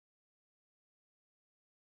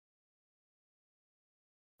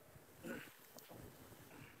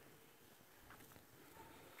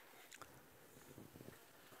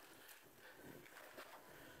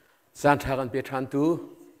สานทากันเปียทานตู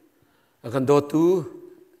กันโดตู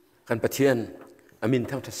กันปะเทียนอามิน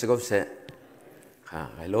ทั้งทัศกเสค่ะ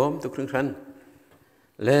ไอ้ล้มทุกครึ่งครั้ง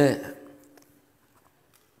และ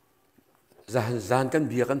จานกัน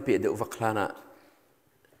เบียกันเปียเดือวักลานะ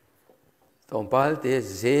ตอนปาลเต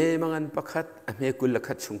เจมังอันปักขัดอเมกุลลัก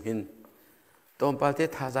ขัดชุงหินตอนปาลเต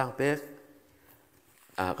ท่าจางเปียก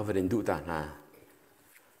ก็เป็นดูตานา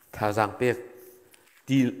ท่าจางเปียก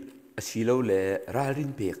ที่สิโลเล่ราลิ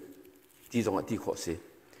นเปียกที่ตรงที่ขอเส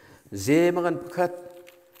เจมังอันปักขัด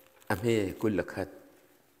อเมกุลลักขัด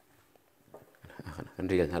กัน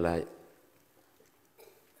เรียนอะไร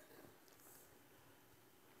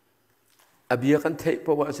อเบียกันเทป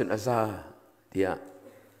ว่าสินอาซาเดีย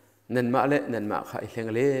นั่นมาเล่นั่นมาขายแข่ง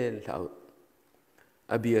เล่นเรา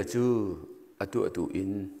อเบียจูตัวอิ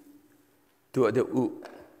นตัวเดืออุ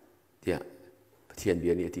เดียประเทียนเบี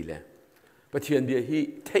ยนี่ทีแรกประเทียนเบียฮี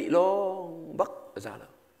เทลองบักอาซาแล้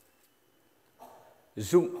ว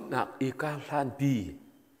ซุ่มหนักอีกาล้านปี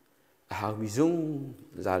หากมีซุ่ม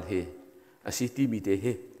ซาลเฮอาศิติมีเตเฮ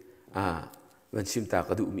มันซิมตาก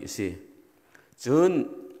ระดูมีเสจน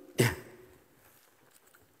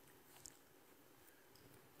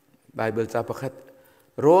ไบเบิลจะประคัด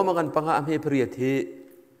โรมากันปังอาเมพรียที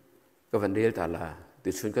กับวันเรียลตาลาติ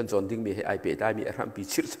ดชนกันจนดิ้งมีให้ไอเปได้มีอารมณ์ปี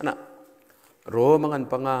ชิรชนะโรมากัน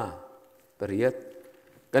ปังอาปริยัด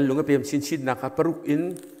กันลุงก็เพียมชินนะครับปรุกอิน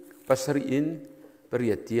ปัสริอินปริ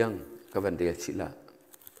ยัดเตียงกับวันเรียลชิลา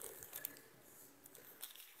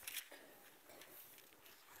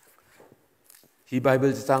ที่ไบเบิ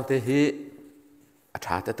ลจะตั้งแต่เหตุอาช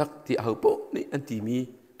าตตักที่เอาโปนี่อันที่มี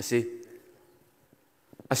สิ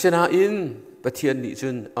อาเซนาอินปะเทียนนี่จ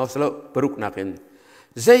นเอาสละปรุกนักเอง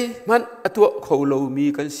ใจมันตัวเขาเรามี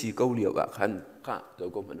กันสีเกาเหลียวขันข้าเรา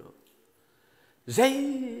ก็มันใจ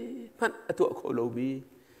มันตัวเขาเรามี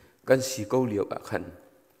กันสีเกาเหลียวขัน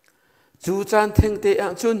จูจานเทงเตะ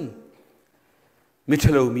จนมิท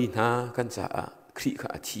เรามีนากันจะครีขา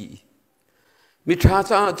ทีมิทรา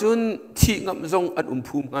จาจุนที่งำทรงอัน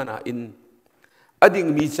ภูมิงานาอินอดิ่ง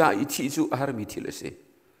มีใจที่จูอาร์มีทิลเส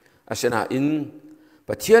อาเซนาอินป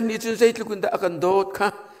ะเทียนนี้จุนใจทุกคนได้กันโดดค่ะ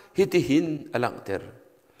ฮิติหินอลังเตอร์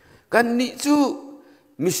กันนี้จู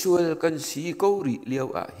มิสวลกันสีเกาหลีเลี้ยว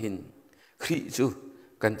หินครีจู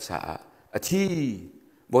กันสาอธิ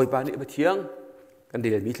บอยปานิปะเทียงกันเดี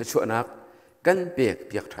ยนมีทศวนักกันเ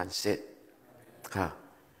ปียกทรานเซค่ะ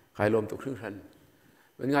ใครลมตกครึ่งทัน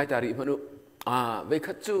เป็นไงตาริมนุเว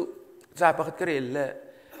คัตจูจ่าประคัดกระเรลและ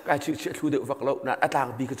การชื่อเชื่อทูเดือดวักเราหน้าอัตาง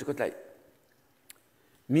บีก็จะก็ได้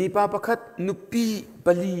มีป้าประคัดนุปีป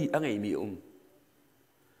ลีอะไรมี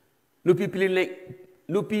นุปีปลีเล็ก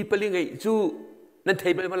นุปีปลีไงจูนั่นเท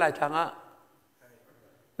ไปมาหลายทาง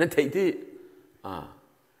นั่นเทที่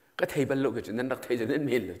ก็เทไปโลกจุนั่นรักเทจนั่นเ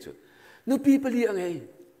มลเลยจูนุปีปลีอะไร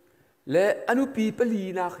และอนุปีปลี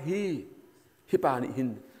นักฮิปานิหิน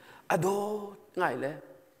อดง่ายเลย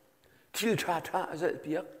ทิลชาจะเ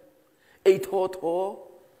ปียกไอโท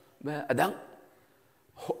แม่อดัง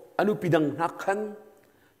อนุปีดังนักขัน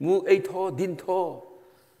งูไอโทดินโท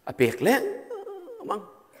เปียกแรงมั้ง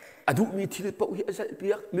อดุมีทิลปะอุยจะเปี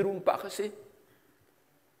ยกมีรุมปากสิ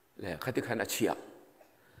แล้วขัดขันอาเชีย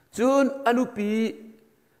จนอนุปี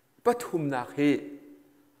ปฐุมนาเฮ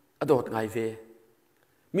อดอดไงเว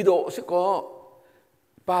มีโดสิก็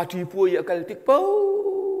ปาทีปุยกัลติกเป้า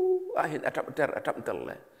เห็นอัตตเ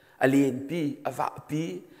ลยอเลียนปีอวะปี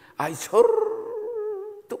ไอชอร์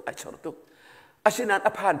ตุอาศินันอ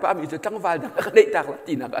ภานป้ามีจะตั้งวันนักได้ตากละ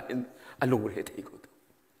ตีนักเห็นอารมณ์เฮติกุต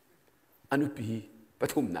อนุปีป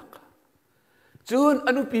ฐุมนักจนอ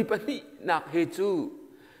นุปีปนินักเฮจู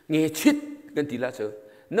เงชิดกันทีละเจอ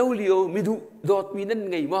นาเลียวมิดูดอดมีนั่น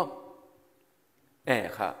ไงมั้ง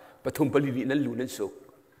ค่ะปฐุมปลีนั่นลูนั่นสุก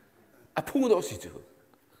พุ่งดอสิจู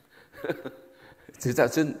จะจัด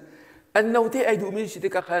จนอันเราที่ไอ้ดูมีสิท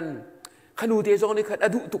ธิ์กันขนูเทจงนี่ขัดอ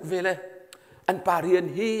ดุตุกเวลอันปาเรียน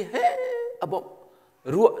ฮีเฮบอก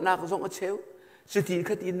รัวนักจงอัดเชลสติ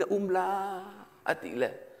ขัดอินลาอติเล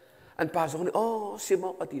ยอันปาจงนี่เสียม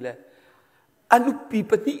อติเลยอันนุปี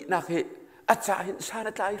ปนินักเฮอาจารย์ชาณ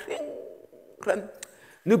ใจเร่งครับ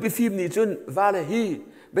นุปีฟิล์มนี่จนวาเลฮี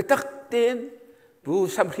เบตักเตนผู้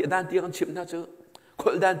สัมผัสด้านเตียงชิมน่าเจอค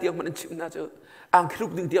นด้านเตียงมันชิมน่าเจออ่างครุ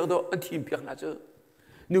กดึงเตียงโดอันทีมเพียงน่าเจอ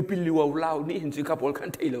นูปิลัวลาวนี่เห็นสิครับบอลขัน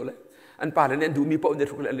เทโลเลยอันป่าเนี่ยดูมีปนเดือด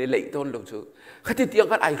ทุกเลยเละต้นลงเจอขัดที่เตียง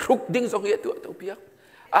กันไอ้ครุกดิ้งสองเหี้ยตัวเปียก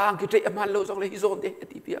อ่างกิจเอมันโลสองเลยฮิโซนเด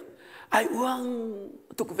ตีเปียกไอ้วัง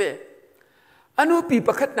ตุกเวอันนู้ปีป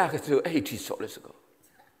ระคัดนาก็เจอไอ้ที่โซเลยสก็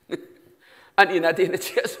อันนี้นาทีนั่นเ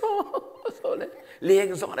ชี่ยโซเลยเลี้ยง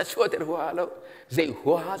สองนั่นช่วยแต่หัวแล้วเสียหั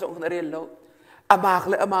วสองนั่นเรียนแล้วอามาก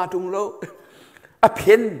เลยอามาตุงแล้วอเ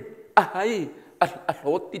พียนอ ai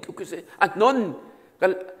lột đi thu cái gì non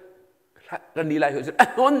cái đi lại rồi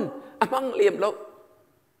non mang liềm lâu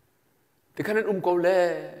thì khả năng câu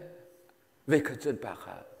lệ về cái chuyện bạc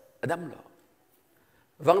à đâm lo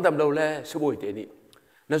vắng đâm lâu lệ số buổi thế này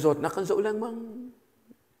nó giọt nó không dỗ lang mang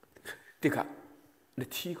thì cả nó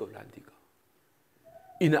thi câu lan thì cả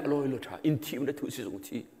in ạ lôi lột ha in chịu nó thử sử dụng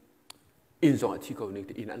chi in dòng thi câu này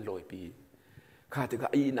thì in ăn lôi pi khá thì cả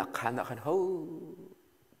in nặc khăn hâu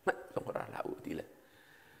mất dòng ra lão thì là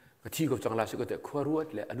cái thi câu chẳng là sự có thể khoa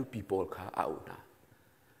ruột là anh people khá ảo na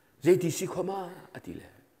dây thì xí khoa ma thì là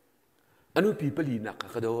anh people in nặc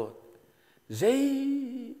cái đó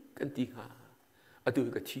dây cái tiếng ha ở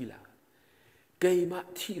từ cái thi là cây mà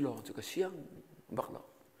thi lo cho cái xiang bạc lo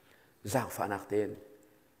giang phản nặc tên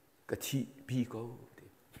cái thi pi câu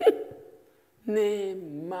nè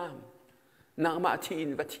mam nàng mà thi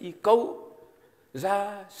và thi câu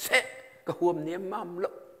ra sẽ cái hôm nè mam lo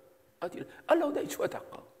ở lâu đây chua thật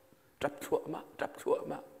không trap chua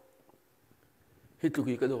mà hít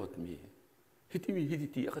tụi cái đồ mi hít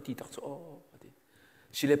tí cái tí tắc số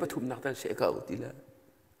xí lệ bắt thum nặc ta sẽ cầu tí là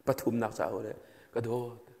bắt thum nặc sao đấy cái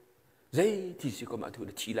đồ dây thì chỉ có mà thu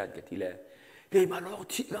là chỉ là cái tí là cái mà lo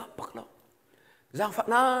chỉ là bạc lo giang phạt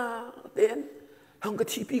na tên hằng cái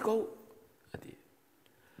thi pi câu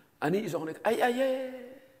anh ấy giống này ai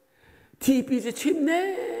thi pi chỉ chim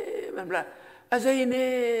nè mà là dây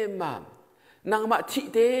nè mà nàng mà thi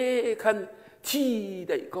thế khăn thi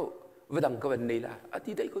đấy câu và đằng cái vấn đề là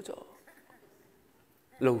thi đấy câu cho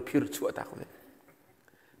lâu phiêu chua tạc vậy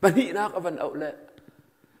và nghĩ na cái vấn ẩu lệ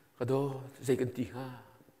cái đó dây cái tí ha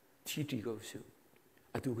thi trì câu xíu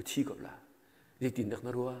tu cái thi câu là dây tin được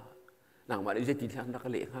nó rua nàng mà đi dây tin thằng nó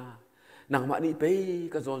cái lệ ha nàng mà đi bay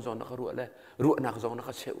cái giòn nó cái ruộng nạc giòn nó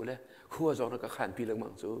cái sẹo lệ khua giòn nó cái khăn pi lăng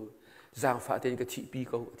mảng số giang phá tên cái chị pi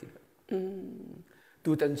câu thì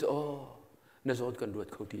tu tân rõ nó giòn cần ruột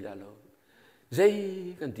khâu tí là lâu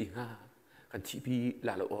dây cần tí ha cần chị pi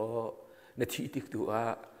là lâu nó chị tiếc tu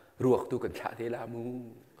ruột tu cần thả thế là mu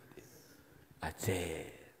dây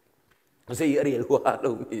dây ở đây là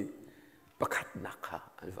lâu mi bắt khát nạc ha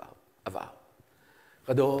ăn vào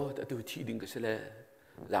cái đó tu chị đừng cái xe lệ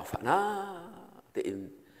giang phá na tên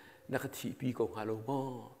nó cái chị pi câu hà lâu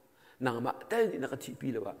mò nàng mà tên nó cái chị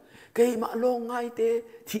pi là vậy cái mà lo ngay thế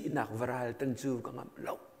chị nạc varal tân du cái ngắm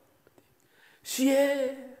lâu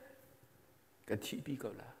xie cái chị pi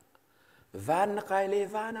câu là van nó cái lê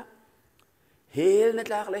van á hel nó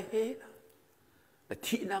lạc lê hel là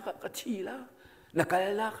chị nạc cái chị là nó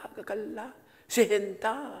cái là sen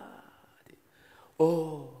ta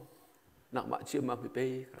ô nàng mà chưa mà bị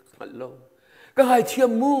bê cái lâu cái hai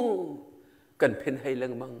chiêm mu cần pen hay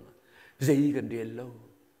lăng măng dây gần điền lâu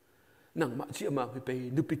nàng mà chiêm mà bị bê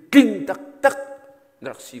nó bị kinh tắc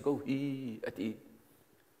ngạc xì câu hi ati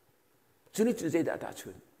cho nên dây đã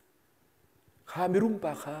chuẩn khá mi rum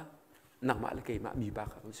pa khá nàng mà là cái mà mi pa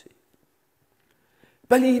khá không xí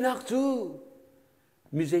bali nạc chú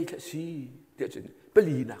mi dây thật xí để chuẩn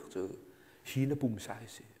bali nạc chú hi nó bùng sai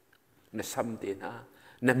xí nó xăm tên ha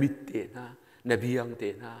nó mít tên ha nó biang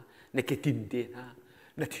tên ha nó cái tin tên ha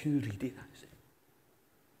nó thiêu rì tên ha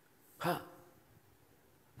ha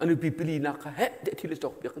anh bị beli nak hết để thiêu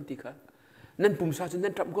chọc việc anh tiếc ha nên bùng sa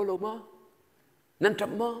nên trầm có lâu mà nên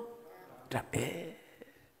trầm mà trầm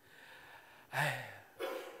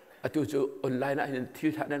à tôi cho online này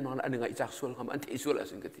thiêu thà nên mang lại anh ngại chắc xuân không anh thấy xuân là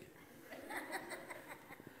sinh cái gì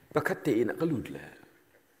và khách tệ nó có lụt là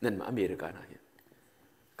nên mà America này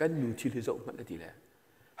cái nụ thiêu rộng mà là gì là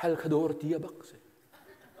hal khador tia bắc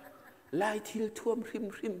lai thiêu thuom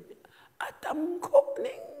rim atam khop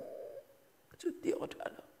ning chút tiệu trả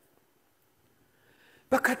lo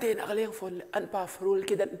bác tên ở liên phone anh pa frul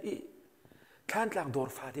cái đợt đi than làng đor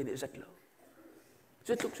pha tên rất lâu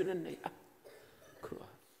rất lúc cho nên này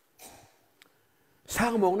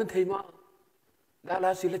sang mong nên thấy mà đã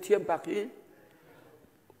là gì là thiêm bạc đi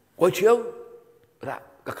hồi chiều ra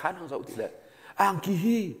các khán hàng dậu thì là ang kỳ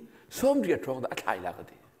hi xóm riết trong đã thay là cái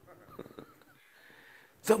gì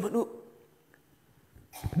giờ mà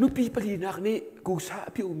nu people nak ni ku sa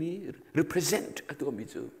piu mi represent atu mi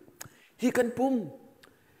chu hi kan pum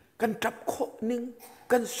kan trap kho ning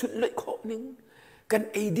kan sun lei kho ning kan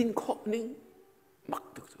aidin kho ning mak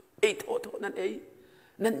tu ei tho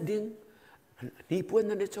nan ding ni puan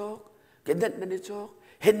nan chok cái nan chok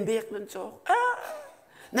hen bek nan chok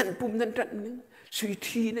nan pum nan tran ning sui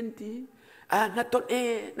thi nan ti na tot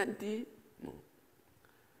nan ti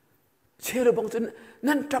chelo bong chen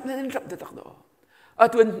nan trap de tak do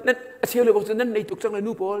tuần nên xưa làบอกnên này tục trong là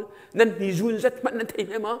nu bol nên ni run rất mạnh nên thấy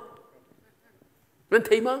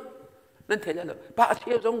mà nên thấy là ba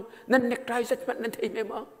xưa trong nên necktie rất mạnh nên thấy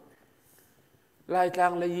mà ลายทา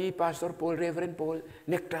งเลยพาสตอร์พอลเรเวอเรนพอล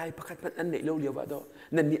เนกไตรประคัดมันอันไหนเราเลี้ยวว่าดอ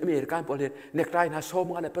นั่นนี่อเมริกันพอลเนกไตรน่าส้ม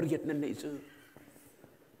อะไรประหยัดนั่นไหนจื้อ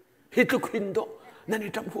ฮิตลุกหินดอนั่น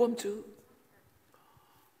นี่ทำห่วมจื้อ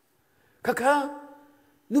ข้า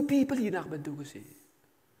นุปีปลีนักบรรทุกสิ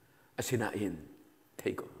อาศินาอินเท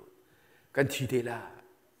โกกันทีเดล่า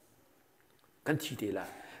กันทีเดล่า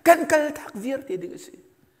กันกัลทักเวียร์เตดิกสิ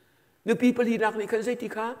นุปีปลีนักนี่กันใจติ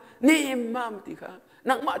ข้าเนมมามติข้า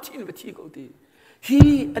นักมาชินบัติเขาตีฮี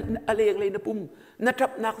อะไรอย่างไรนะปุ่มนั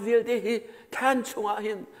บนักเวียร์เตฮีท่านชงอา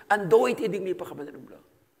หินอันโดยเตดิกมีประคำมันนุ่มละ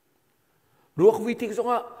รัววิธีสง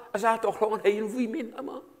ฆ์อาซาตกลงให้ยินวิมินอาม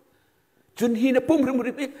าจนฮีนะปุ่มริม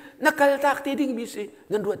ริมนักกัลทักเตดิกมีสิ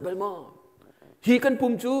นั่นรวดบาลมาฮีกันปุ่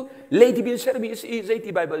มจูเลดี้บินเซอร์มีสิใจ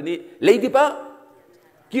ที่ไบเบิลนี้เลดี้ปะ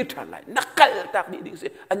กีร์ทันไลนักกัลทักนี่ดิสิ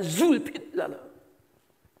อันซูลพิษละละ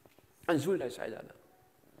อันซูลได้ใช่ละ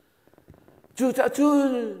จูจะจู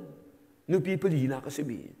นุปีปลีนักสิ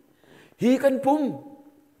บีฮีกันปุ่ม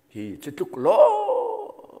ฮีจะตุกล้อ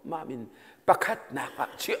มามินประคัดนัก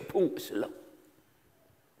เชี่ยพุ่งสิละ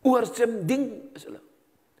อวดเจมดิ้งสิละ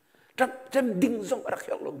เจมดิ้งส่งรัก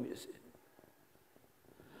ยอกลงมีสิ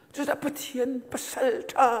จะได้ปะเทียนปะเสล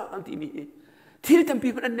ตาอันที่มีที่ทำพิ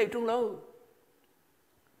มันอันไหนตรงเรา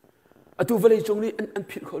อะตัวเวลาตรงนี้อัน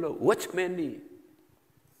ผิดเขาเรา watchman นี่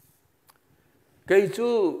ไกจู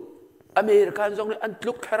อเมริกันตรงนี้อัน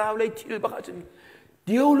ลุกทาราวเลยที่บักจันเ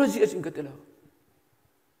ดียวเราจะสิ่งกันเถอะ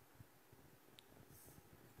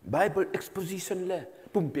Bible exposition เลย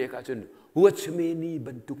ปุ่มเปียกจัน watchman นี่บ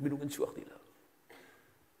รรทุกไม่รู้กันช่วงนี้แล้ว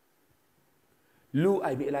รู้ไอ้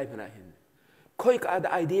ไม่อะไรพนักเห็นค่อยก็อาจจะ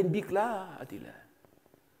ไอเดียนบิ๊กล่าทีละ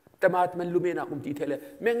แต่มาดมันรู้เมนักมุมที่เทเล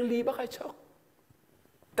แมงลีบักไอช็อก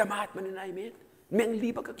แต่มาดมันในเมตแมงลี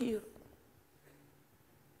บักกีร์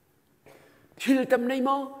ฮิลตำในม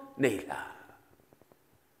อในล่ะ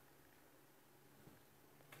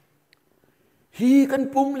ฮีกัน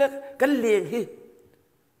ปุ่มเล็กกันเลี้ยงฮี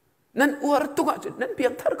นั่นอวดตุกจุดนั่นเพีย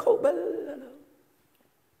งทาร์เขาเบล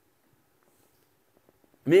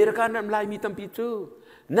เมริกันน้ำลายมีตำปีจู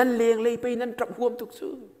นั่นเลี้ยงเลยไปนั่นจับห่วมทุก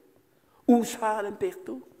สู้อุชาเล่นเป็ก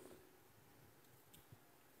ตุ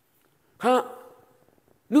ฮะ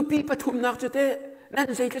นุปีปฐุมนักจุดเตนั่น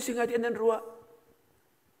ใจกระสิงห์ที่นั่นรัว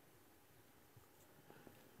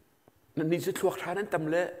นั่นนี่จะทวกทานั้นตำ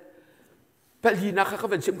เละปลีนักเขา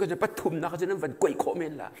เป็นชิมกันจะปฐุมนักจะนั่นเป็นกวยโคเม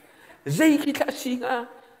นละใจกิกระสิงห์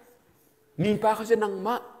มีป้าเขาจะนั่งม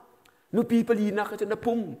ะนุปีปลีนักเขาจะนับ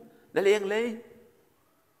พุ่มนั่นเลี้ยงเลย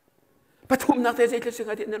ปฐุมนักเตะใจกระสิง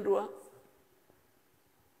ห์ที่นั่นรัว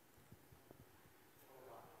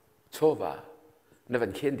โชว์ว่านั่นเป็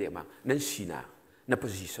นเขียนเดียมานั่นสีนักนั่น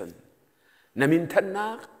position นั่นมินทันนั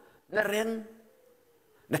กนั่นเร่ง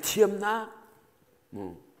นั่นเทียมนัก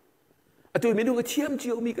ตัวไม่รู้ว่าเทียมเจี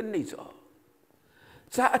ยวมีกันไหนจ้ะ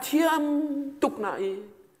จะเทียมตุกไหน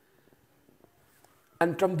อัน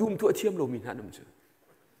จำดุมตัวเทียมโลมินหันมั้งจ้ะ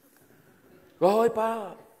ร้อยป้า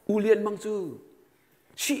อุเลียนมั้งจ้ะ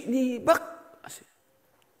ชีนี่บัก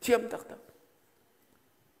เทียมตัก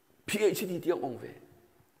พี่ไอ้ชีนี่เที่ยงองเว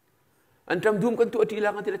อันจำดุมกันตัวทีหลั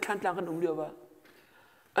งกันทีละขั้นหลังกันตรงเดียวว่า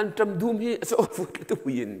อันจำดุมที่จะอฟวดตัว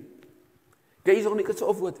ยินแกอีตรงนี้ก็จะ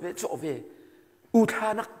อฟวดเวจะอฟเวอุทา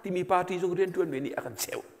นักที่มีปาร์ตี้โรงเรียนจวนเวนี่อาการเซ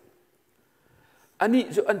ลอันนี้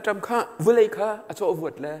จะอันจำข้าเวลัยข้าจะอฟว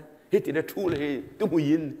ดแล้วเฮตินะทูเลยตัวมุ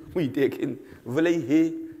ยินมุยเด็กินเวลัยเ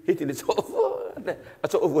ฮตินะจะอฟวดเลย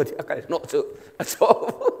จะอฟวดที่อาการนอกจะอฟ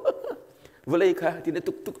เวลัยข้าที่นะ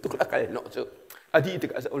ตุกอาการนอกจะอดีต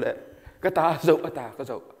ก็จะเอาเลยก็ตาจะก็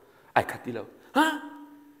จะไอ้ขัดที่เราฮะ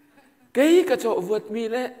แกก็จะอวดมี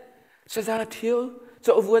เลยสถานเที่ยวจ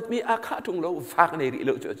ะอวดมีอาคาทุงเราฝากในริโ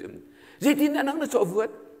ลจะจำจิตนั้นนั่งจะอวด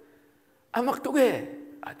อามักตุก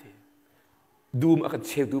อดีดูมอาการเ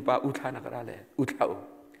ชฟดูป้าอุทานักอะไรเลยอุทา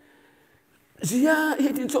เสียเห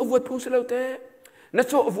ตุจะอวดพูดเล่าแต่นั่น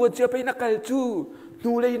จะอวดจะไปนักการจู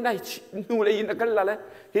นูเลยนักการละเลย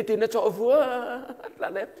เหตุนั่นจะอวดละ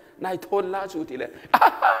เลยนายทนละจูทีเลย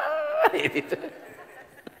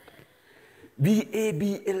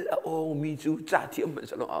BABL มีจูจ่าเทียมมัน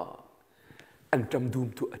สลออันจำดูม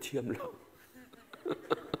ตัวเทียมเรา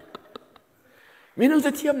มีน้องจ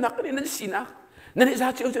ะเทียมนักนี่นั่นสีนักนั่นจะ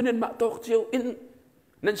เจียวจะเน้นมาตอกเจียวอิน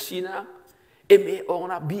นั่นสีนัก MA อง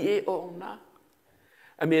นะ BA องนะ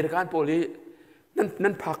อเมริกันโพลี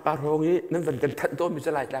นั่นผักกระรองนี้นั่นเป็นกันทันต้นมีส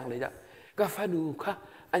ลายต่างเลยจ้ะก็ฟันูค่ะ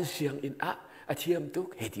อันเสียงอินอะเทียมตุก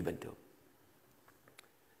เฮติบันตุ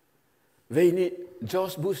เวนี่จอร์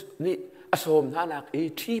จบุชนี่อสมนานัก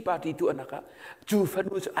ที่ปาร์ตี้ตัวนักจูฟั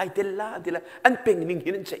นูจะไอเทล่าอันเป็นนิ่ง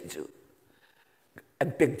หินใจจูอัน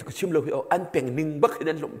เป็นก็ชิมเราไปเอาอันเป็นนิ่งบักหิน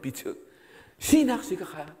ลมพิจูสีนักสิ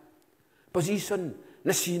ค่ะ position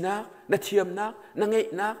na sinak na thiam nak na ngei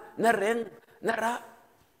nak na reng na ra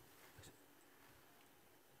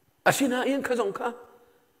asina in kha jong kha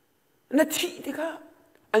na thi ti kha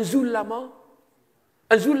anzul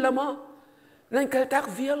lama nan kal tak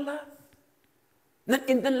vial la nan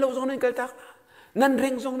in dan lo zong nan kal tak nan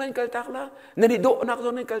reng zong nan kal tak la nan do nak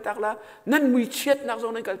zong nan kal tak la nan mui chet nak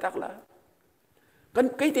zong nan kal tak la kan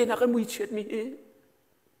kai te nak kan mui chet mi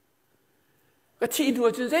ka thi du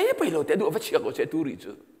chen zai pai lo te du fa chiak lo che tu ri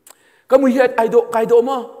chu ka mui het ai do kai do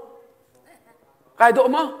ma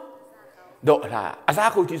do la asa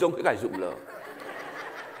ko ti zong kai zum lo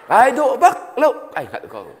kai do bak lo kai khat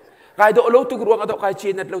ko kai do lo tu ruang do kai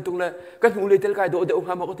chin nat lo tung la kan hu le tel kai do de ong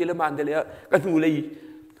ha ma ko ti la man de le kan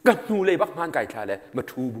hu le bak man kai tha le ma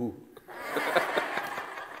thu bu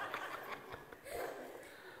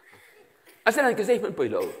asan ka zai man pai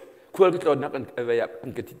lo khol ka tron nak an ve ya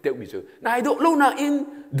an ka ti teu mi chu nai do lo na in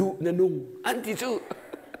du na nung an ti chu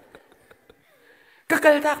ka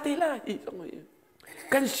kal tak ti la i song i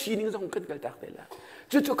kan sining song kan kal tak ti la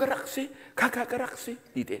chu ka rak si ka rak si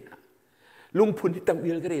ti te na lung phun ti tam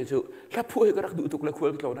il ka re chu la phu ka rak du tuk la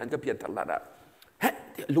khol ka tron an ka pian tak la da he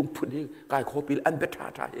lung phun ni kai kho pil an be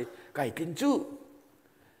tha kai kin chu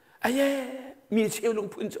aye mi cheu lung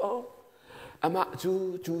phun cho ama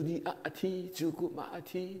chu ni a thi chu ku ma a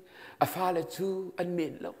thi a fa le chu an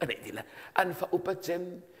men lo an ti la an fa upachem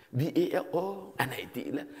BAO an ti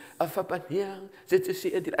la a fa pa hiang se si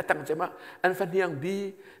an ti la tang chema an fa hiang bi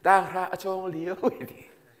ta ra a chong liu ti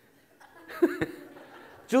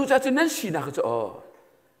chu cha chen nan si na ka cho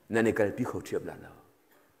nan ne kal pi kho thiam la lo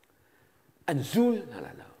an zul na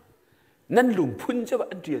la lo nan lung phun cha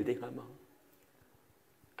an triel de ma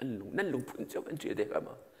nan lung phun cha an triel de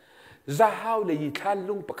ma za hao le yi than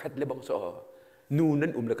lung pakhat le bang so nu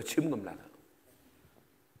nan la ka chim ngam la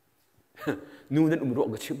nu nan ro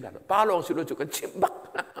ka chim la pa long si lo chu kan chim bak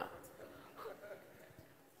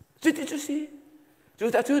chu si chu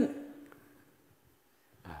ta chun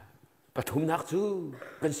pathum nak chu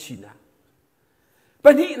kan si na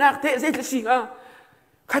pani nak te zai ka si nga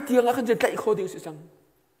khatiang a kan je tai kho ding si sang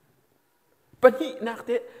pani nak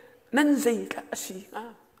te nan zai ka si nga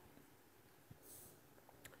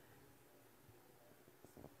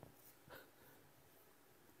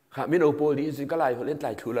ข้ามิโนโปลีสิก็ไล่เขาเล่นไล่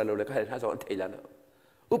ทูละเราเลยก็ให้ท่าสอนเทละเรา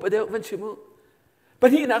อุปเดี๋ยวมันชิมุป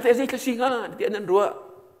ฏินักเทศก็สิงห์เดี๋ยวนั้นรัว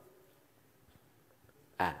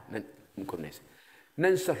นั่นมุขเนี่ย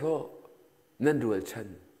นั่นสโลนั่นรัวชัน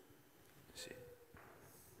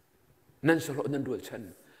นั่นสโลนั่นรัวชัน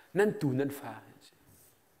นั่นตูนั่นฟ้า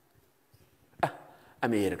อ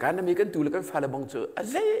เมริกันตูแล้วกันฟ้าละบังเจอ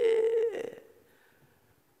เซ่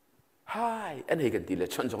ไฮอันนี้กันดีละ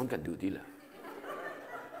ชันสองกันดูดีละ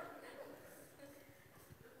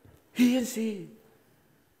เฮียนสิ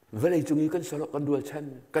เวลาจงกันสลบกันดูฉัน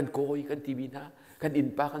กันโกยกันทีวีนะกันอิน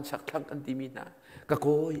ปากันสักครั้งกันทีวีนะกันโก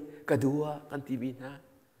ยกันดัวกันทีวีนะ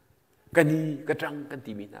กันนีกันจังกัน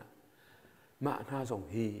ทีวีนะมาหน้าส่ง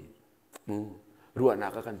ฮีรัวนั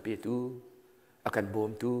กกันเปียตูกันบอ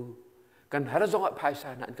มตูกันหาส่งภายสา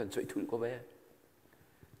นันกันสวยทุลก็เว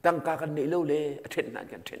ตั้งกากันในเล่าเล่เทรนนัน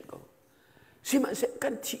กันเทรนก็สิมันเสกั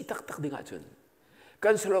นที่ตักดิ่งอาจนกั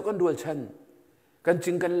นสลบกันดูฉันกัน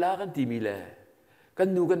จึงกันลากันทีมีแลกัน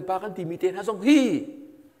นูกันปากันทีมีเตนหาส่งฮี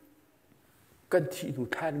กันที่นู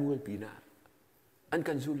ท่านงวลปีนาอัน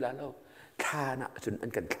กันสุลาเราท่านะจนอั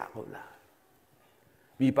นกันขาเขาลา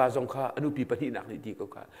มีปาส่งข้าอนุปีปฏิหนักในดีเขา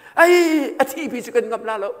ข้าไอ้อธิพิสกันกับ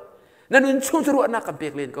ลาเรานั่นนุ่นช่วงสรุปนักกับเปีย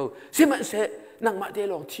กเลนเขาเสียมันเสนังมาเต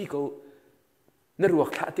ลองที่เขานั่นรวก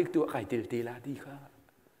ท่าติกตัวไก่เตลเตลาดีข้า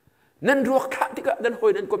นั่นรวกท่าติกนั่นหอ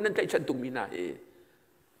ยนั่นกลมนั่นใจฉันตุงมีนา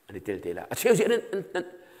อันนี้เตลเตลาเชี่ยวเสียนั่น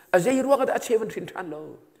อาเจียรัวก็อาเชี่ยวมันสินทันเรา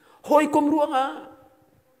หอยกลมรัวงะ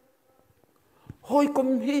หอยกลม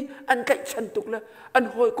นี่อันไก่ฉันตุกละอัน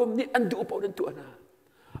หอยกลมนี่อันดูปอนันตัวนะ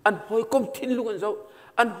อันหอยกลมทิ้นลุงอันเจ้า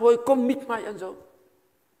อันหอยกลมมิดไม้อันเจ้า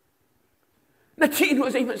นั่นชี้หนู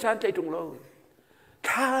ใจมันสานใจตรงเรา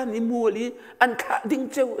ท่านี่มัวลีอันขาดิ้ง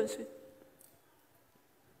เจ้าอันสิ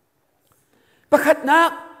ประคัดนั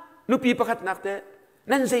กลูกปีประคัดนักแต่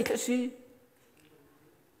นั่นใจแค่สิ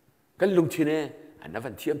กันลุงชีเน่อันนั้น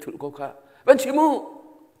วันเทียมถูกก็ค่ะวันชิมู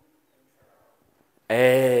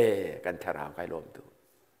กันทาราวไกลลมตัว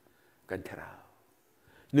กันทาราว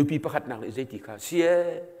นูปีประคัดนักเลยใจตีค่ะเสีย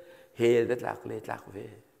เฮลดัดหลักเลยหลักเว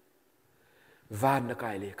วานนักไกล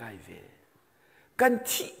เลยไกลเวกัน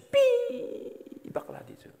ทีปีบักลา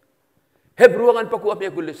ดิจูเฮบรัวกันปะกูอเม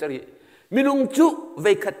กุลสรีมินุงจูเว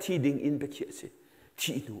คัดทีดิ่งอินเบคิเส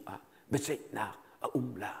ทีนูอะเบเซนัก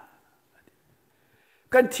ลา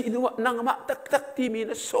กันที่นัวนังมาตักที่มี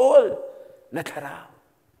นะโซลนะทาราว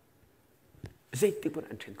dây tiếp bọn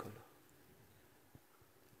anh trên con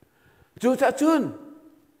chú cha chun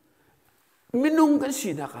mình nung cái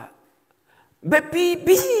gì nào cả bé bi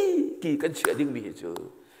bi kỳ cái chuyện đinh mi chứ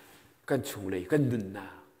cái chung lấy cái nын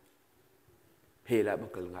na hay là một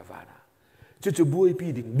cái ngã vana chú bui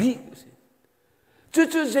bi đinh bi chú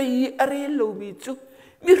dây are lâu mi chú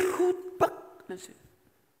mi hút bắc nên gì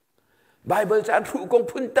Bible cha thu công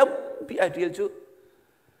phun tâm bi ideal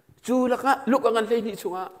chú là cả lúc anh lấy đi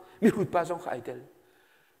chung à mi hút ba trong khai tel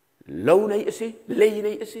lâu này gì lấy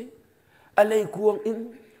này gì alay kuang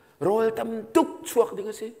in roll tam tuk chuak ding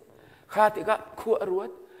ase khati ka khu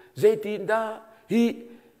aruat zaitin da hi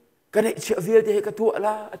kanai chviel de ka tu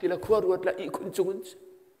la atila khu aruat la I khun chungun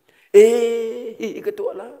hi ka tu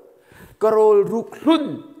la ka roll ruk hlun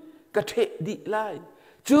ka the di lai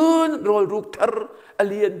chun roll ruk thar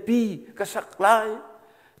alien pi ka sak lai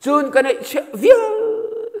chun kanai chviel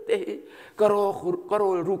de ka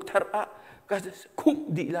roll ruk thar a ka khum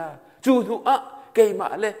di la chu nu a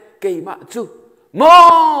cây mạ chú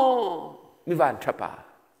mò mi van chapa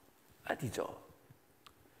à đi cho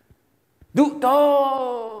đủ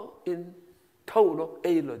to in thâu lo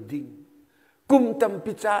ai lo ding kum tam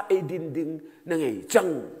pizza ai din ding na ngày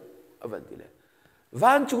chăng à vấn đề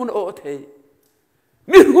van chung ô thế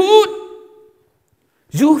mi hút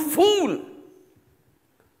you fool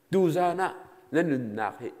du ra na nên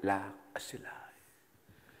nạc hệ là asilai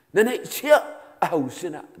nên hệ chia ảo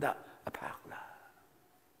sina da apak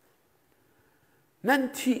nan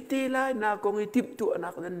thi te lai na ko ngi tip tu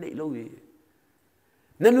anak nan nei lo wi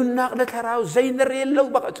nanun nak na tharau zain re lo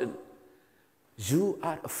bak chun you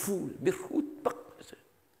are a fool mi hut bak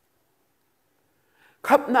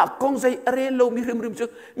khap na kong zai re lo mi rim chu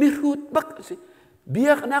mi hut bak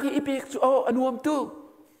biak na ki ipek chu o anuam tu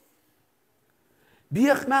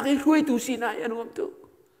biak na ki hui tu sinai anuam tu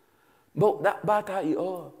bo da ba ta I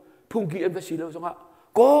o phung ki an vasilo songa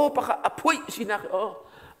ko paka apoi sinak o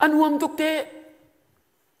anuam tuk te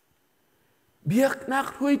biak nak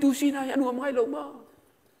hui tu sinai anu mai lo ma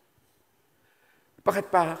pakat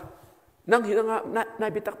pa nang hinanga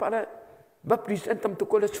nai bitak pa la baptis an tam tu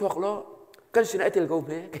ko la chuak lo kan sinai tel go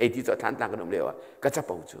me kai ti cho than tang kan lewa ka cha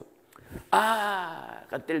pau chu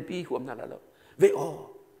kan tel pi huam na la lo ve o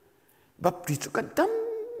baptis kan tam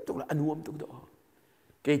tu la anuam tu do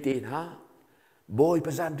kai te na boy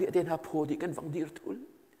pazan ri te na pho di kan wang dir thul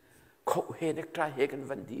kho he nek trai he kan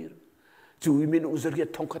van dir chui min uzariat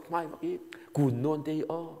thong khat mai ma ki kun non te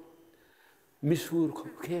o misur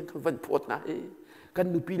khen kan van phot na e kan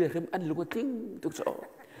nu pi le rem an lu ting tu so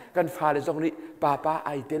kan fa le jong ni papa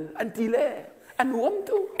ai tel an ti le an huam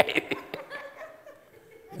tu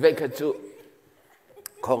ve ka chu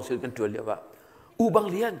khong sil kan tuan le wa u bang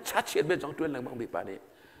lian chat chiat ben jong tuan lang bang bi pa ni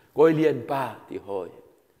koi lian pa ti hoi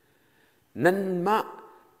nan ma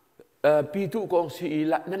pi tu kong si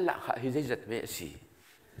la nan la kha hi zai zat me si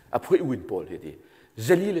a phoi win pol he di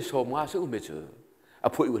zali le som nga se me chu a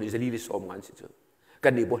phoi win zali le som ngan si chu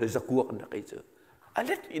kan ni bol zakua kan kai chu a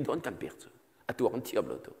let in don tam pek chu a tu kan thiam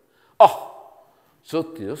lo tu so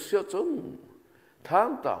ti so chung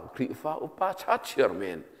thang tang kri fa upa cha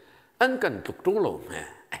chairman an kan tuk tung lo me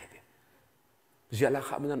zala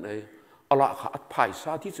kha man ai ala kha at phai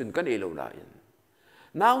sa ti chun kan e lo la in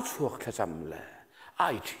now chuak kha cham le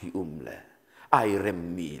ai thi le ai rem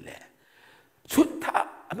mi le chut tha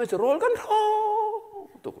amaจะ roll กันท้อ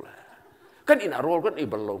ตุกละกันอินารอลกันอี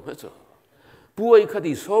บลลงฮะจ้ะป่วยค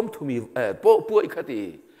ดีซ้อมทุมีป่วยคดี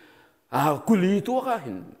กุลีตัวก็เ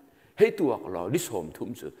ห็นให้ตัวก็รอดิซ้อมทุม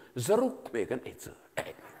จ้ะจรุกเมกันเอจ้ะ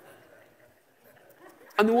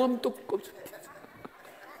อันนู้มตุกก็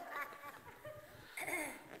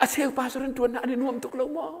อาเชลปาสรันตัวนั้นอันนู้มตุกแล้ว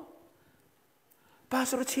มั้งปา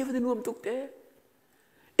สรันเชฟอันนู้มตุกเด้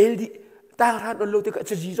เอลดีต่างร้านอันโลติกะ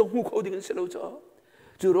จะจีจงหูเขาดิ้งเสลจ้ะ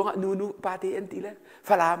จูรงะนูปาเตอันตีเลยฟ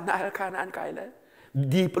ลามนาคานอันไกลเลย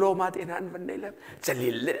ดิปโลมาเตนันวันนี้เลยจะลิ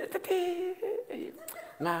ลเลยตะเท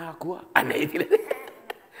งากัวอันไหนทีเลย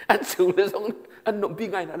อันสูงเลยสองอันนมปี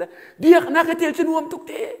ไงนั่นเลยเดียกนักเตลชนวมทุกเ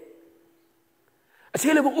ตเชื่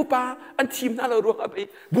อเลยบอกอุปาอันทีมนั่นเรารวมไป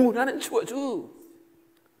บูนั่นอันชั่วจู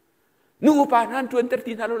นูอุปานั่นตัวอันเตอร์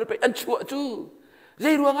ตีนั่นเราไปอันชั่วจูใจ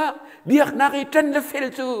รวงอ่ะเดียกนักจันเลเฟล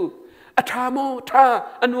จูอัฐามอท่า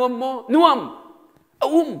อันนวมมอนวม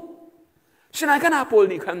ฉันไอ้กันอาโปล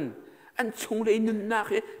นี่คันอันชงเลยนุนนัก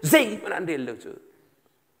ใจมันอันเดียวเลย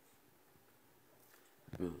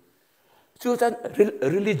จูจัน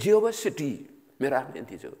religiosity ไม่รักเนี่ย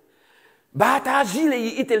ที่จูบาตาจีเลย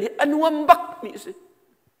อิตาลีอันวมบักนี่สิ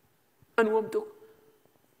อันวมตุก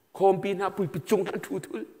คอมปีน่าปุยปิจงนั่นทุ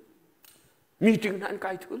ลมีจึงนั่นไกล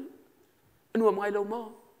ทุลอันวมไงเรามา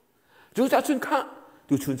จูจันชุนข้า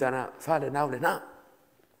tu chun sana fa le nau le na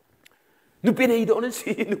nu pe nei do nan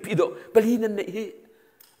si nu pi do pali nan nei hi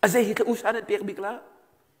a zai hi ka usan pek bikla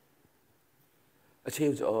a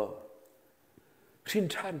cheu zo sin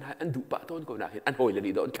chan na an du pa ton ko na hin an hoi le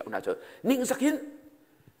ni do an kau na cho ning sakin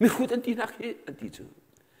mi khut an ti na hi an ti chu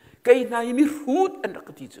kai na mi khut an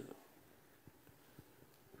ka ti chu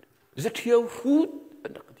Thio food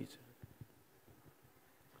and the teacher.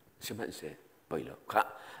 Seman say, Boilo,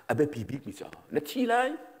 a baby big me so. Nachi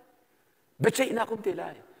lie, but say na come te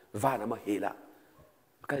lie. Vana ma hela.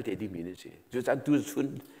 Kalte di minute. Just and two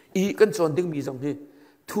soon. E can son ding me some.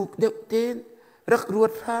 Took the ten, rak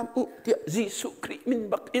ruat ham, Zisu creep min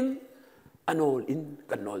back in, and all in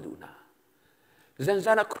can all do na.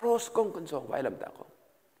 Zanzana cross con song, Vilam taco.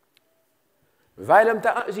 Vilam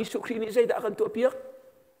ta, Zisu cream is a can to appear.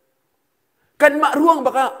 Kan mak ruang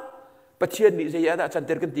baka patien ni saya tak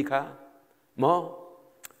canter kan tika mo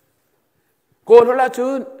ko la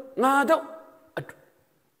chun nga do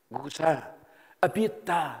gusa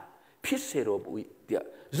apita pisero bui dia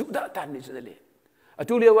zuda tan ni sele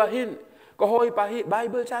atu le wahin ko hoi pa hi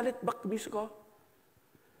bible chalet bak bis ko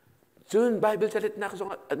chun bible chalet nak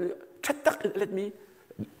song thattak let me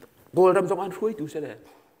bol ram song an hui tu sele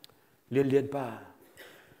lien pa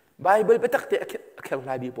bible petak te akhel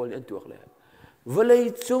lai bi pol an tuak le Valai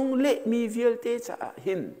chung le mi viel te cha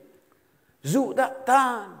hin zu da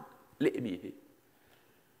tan le mi hi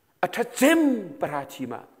a tha chem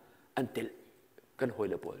parachima antel kan hoi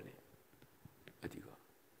le pol ni ati ko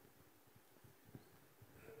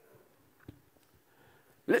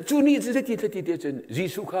le chu ni ze ti te chen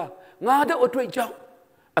jisu kha nga da o twai chau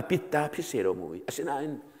a pitta phi sero mui asina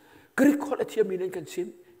in kri khol athiam min kan sim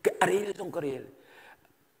ke arel tong karel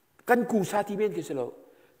kan ku sa ti men ke selo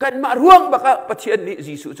kan ma ruang baka pathian ni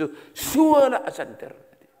Jisu chu suala asanter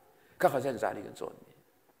ka khajan zani kan son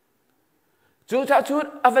chu cha chu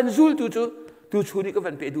avan zul tu chu ni ka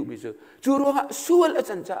van pe du mi chu ruang sual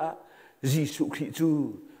asan cha Jisu Kri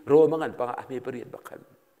chu ro mangan pa ame perian bakhan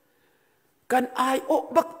kan ai o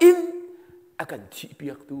bak in akan thi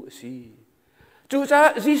piak tu si chu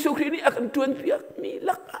cha Jisu Kri ni akan tuan piak mi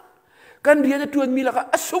laka kan dia na tuan mi laka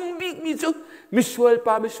asung big mi chu misual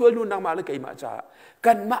nu nang ma la kai ma cha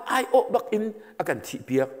kan ma ai o bak in akan thi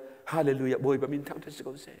piak hallelujah boy ba min thang thas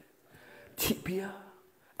ko se thi piak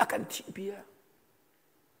akan thi piak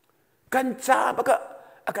kan cha baka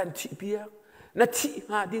akan thi piak na thi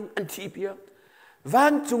ha ding an thi piak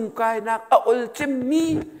van chung kai nak a ol chinmi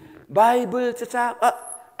bible cha cha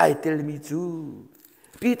ai tel mi chu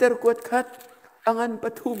peter kwat khat angan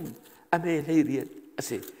pathum ame lei riat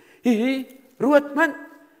ase hi ruat man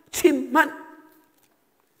chim man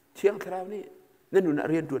thiang thrau ni nên nụ nạ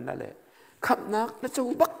riêng tuần là lệ khắp nát nó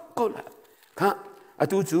châu bắc câu là khá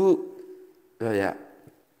tu chú rồi à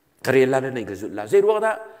cái là nên cái dụng là dễ ruộng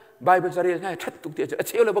đó bài bên trái này thắt tục tiệt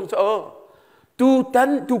chéo là bằng chỗ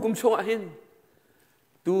tu cũng sống ahin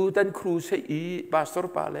tu tan kru sẽ ý pastor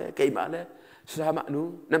pa lệ cái mà lệ sama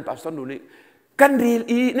nu nên pastor nu ni kan real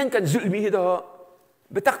ý nên kan dụng mi đó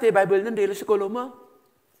betak te bible nên real sekolah mà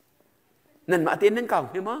nên mà tiền nên cầu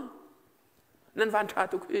ni mà nên van cha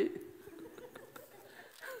tu khi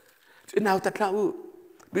nào thật lâu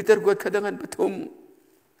Peter quật kadangan patum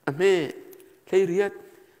ame lei riat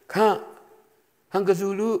kha hang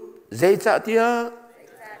zulu zai cha tia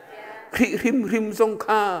rim song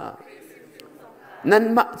kha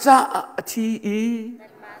nan ma cha thi i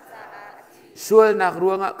sual nak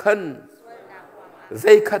ruanga khan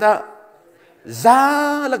zai khada za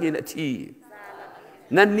lagin thi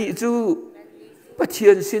nan ni chu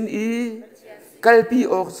pathian sin i kalpi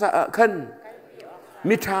ok sa khan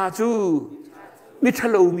Mitha chu mitha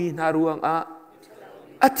lo mi na ruang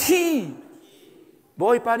a thi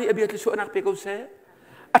boy pani abiat so anak pe ko se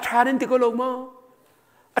a thanin ti ko lo mo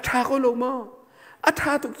a tha ko lo mo a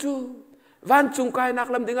tha tuk chu van chung kai nak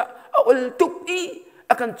lam dinga ol tuk i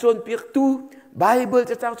akan chon piak tu bible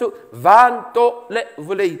cha chang chu van to le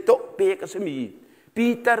volei to pe ka semi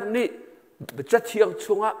peter ni cha thiang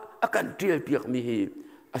chunga akan trial piak mi hi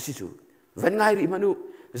asi chu van ngai ri manu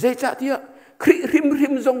zai cha tia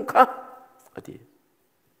rim zong kha ati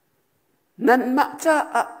nan ma cha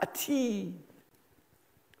a thi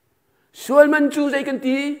sual man chu zai kan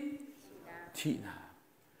ti na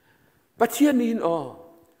pathian nin o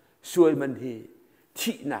sual man hi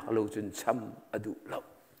thi na lo chun cham adu lo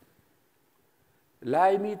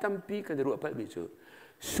lai mi tampi kan ru pa mi chu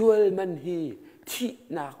sual man hi thi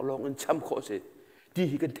na long an cham kho se ti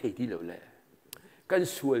hi kan thei ti lo le kan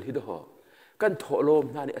sual hi do kan tho lom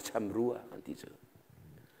na ni acham ruwa kan ti chu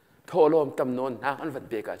tho lom tam non na an van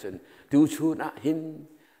be ka chun tu chu na hin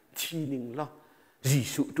thi ning lo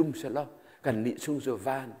Jisu tum se lo กันนิชุงจะว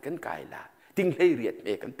านกันกายละติ้งให้เรียดเม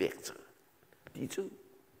กันเปียกเจอดีจู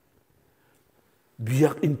เบีย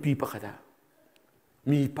กอินปีประคดา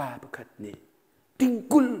มีป้าประคัดนี่ติ้ง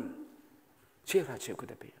กุลเชื่อราเชื่อกัน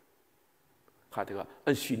ได้เปียข้าแต่ก็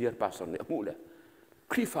อันซีเนียร์พาสตอร์เนี่ยมูเลย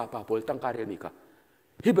คริฟ้าป้าพอลตั้งการเรียนนี่ก็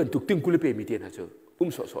ฮิบันตุกติ้งกุลเปียมีเตียนฮะเจอ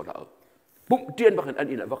สอละปุ๊บเตียนบักอัน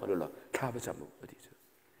อินบักอันละข้าพเจ้ามุดีเจอ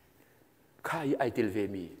ข้าไอติลเว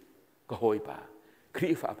มีก็หอยป้าคริ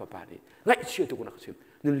ฟ้าป้านี่ไงเชื่อตุกนักเชื่อ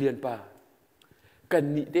นุ่นเรียนป้ากัน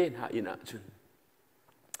นิเดนหาอินะจุน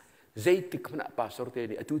ใจติกมันป้าสอร์เต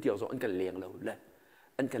นี่อตุเดียวสอนกันเลี้ยงเราเลย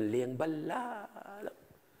อันกันเลี้ยงบัลลาแล้ว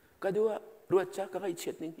ก็ดูว่ารู้จักก็ไงเ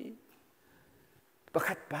ช็ดนี่ประ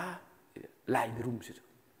คัดป้าลายรุ่มสิ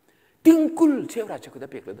ติ้งกุลเชื่อราชก็ได้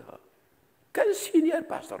เปียกแล้วเด้อกันซีเนียร์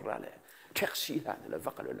พาสตอร์อะไรแท็กซี่ละนี่ละ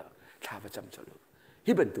วักกันละท้าประจำจะรู้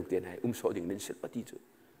ฮิบันตุกเตียนให้โสดิ่งนินเสร็จปฏิจุ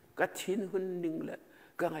ก็ทิ้งหุ่นนิ่งละ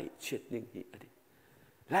ก็ไงเช็ดนิ่งนี่อะไร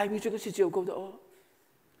ลายมีจุดก็สิเจียวกูเด้อ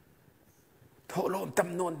โทษลมต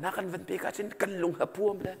ำนวนนักกันวันเปกาฉันกันลงหับพว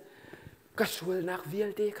มเลยก็สวยนักเวีย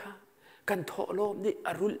ลเดค่ะกันโทษลมนี่อ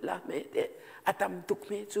รุณละเมเดอาตมตุกเ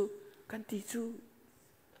มจูกันตีจู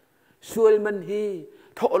สวยมันฮี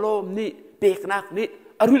โทษลมนี่เปกนักนี่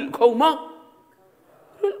อรุณเขามั้ง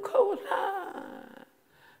อรุณเขาละ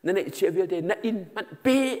นั่นเองเชื่อเวียลเดน่าอินมันเป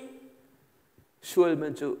สวยมั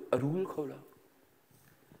นจูอรุณเขาละ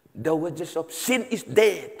The wages of sin is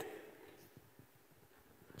dead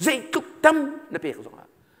ใจทุกตั้มนั่นเปกสองอ่ะ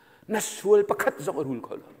นั่นสวยประคัดสองอรุณเข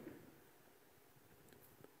าละ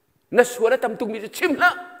นั่นสวยแล้วทำตุกมีจะชิมล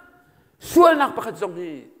ะสวยนักประคัดสอง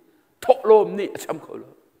นี่โทษลมนี่ช้ำเขาล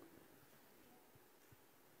ะ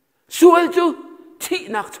สวยจูที่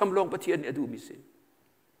นักชำลองประเทศเนี่ยดูมิสิ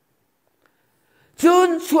จน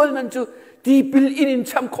สวยมันจูที่บิลอิน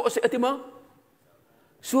ชำโคเสอติมา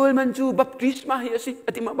สวยมันจูบัพติสมาเฮียสิอ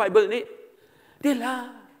ติมาไบเบิลนี่เดล่า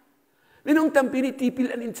นี่น้องตั้มปีนี่ที่บิล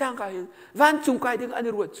อินช่างกายวันจุงกายdenganอัน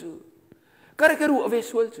รู้จูก็ได้รู้เอาไว้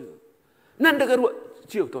สวยจูนั่นได้รู้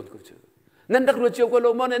เจียวตอนกูจูนั่นได้รู้เจียวก็ล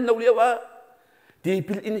งมานั่นเราเรียกว่าที่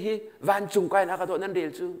บิลอินฮีวันจุงกายนักตัวนั่นเดีย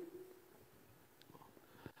วจู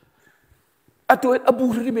atau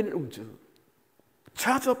Abu Rimin umju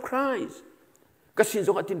Church of Christ kasin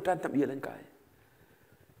zong atin tan tam yelan kai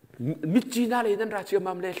mitjina le nan ra chia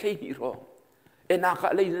mam le hlei ni rong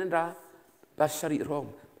enaka le nan ra basari rong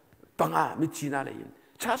panga mitjina le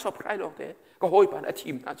Church of Christ lok te ko hoi pan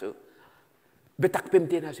athim na chu betak pem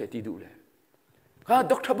te na se ti du le ha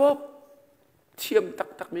Dr. Bob thiam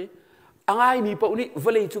tak mi angai mi pau ni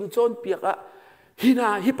vale chung chon piaka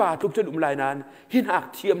hina hipa tuk chen lai nan hina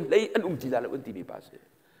thiam lei an ti la un ti mi pa se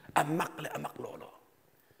amak lo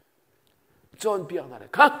John piang na le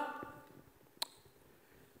kha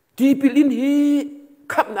ti pilin hi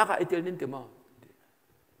khap na ka itel nin te ma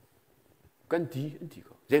kan ti an ti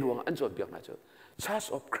ko je ruang an John piang na cho Church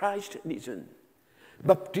of Christ ni chen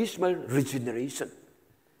baptismal regeneration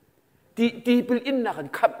ti pilin na kan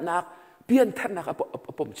khap na pian than na ka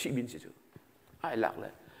pom chi bin si chu ai lak le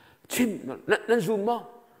ชิมนั่นซูมมั้ง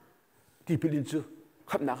ที่พิลินซู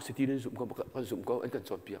ขับนักสิที่นั่นซูมก็ซูมก็อันกันส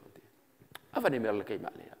อนเปียกตีวันนี้มีอะไรกันม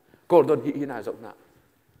าเลยกอร์ดอนฮีน่าจบนะ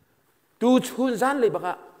ตูชุนซันเลยบัก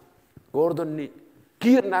ะกอร์ดอนนี่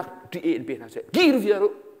กีร์นักที่เอ็นเป็นอะไรกีร์วิอารุ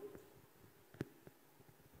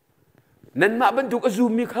นั่นมาบรรทุกซู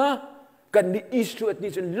มมีค่ะกันนี่อิสระนี่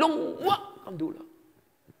จนลงวะคำดูละ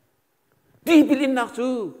ที่พิลินนักซู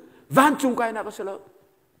วันจุงกายนักก็เสร็จแล้ว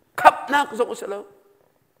ขับนักส่งก็เสร็จแล้ว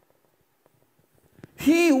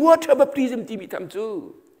He water baptism ti mi tam chu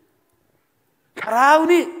kharau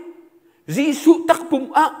ni Jisu tak pum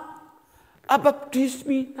a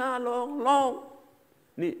baptismi na long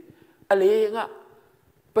ni alenga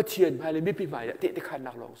pathian phai le mi pi mai te te khan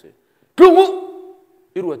nak long se lungu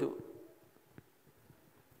iru tu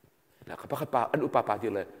la ka pa an upa pa ti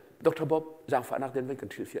le Dr. Bob jang fa nak den ven kan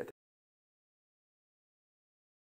thil sia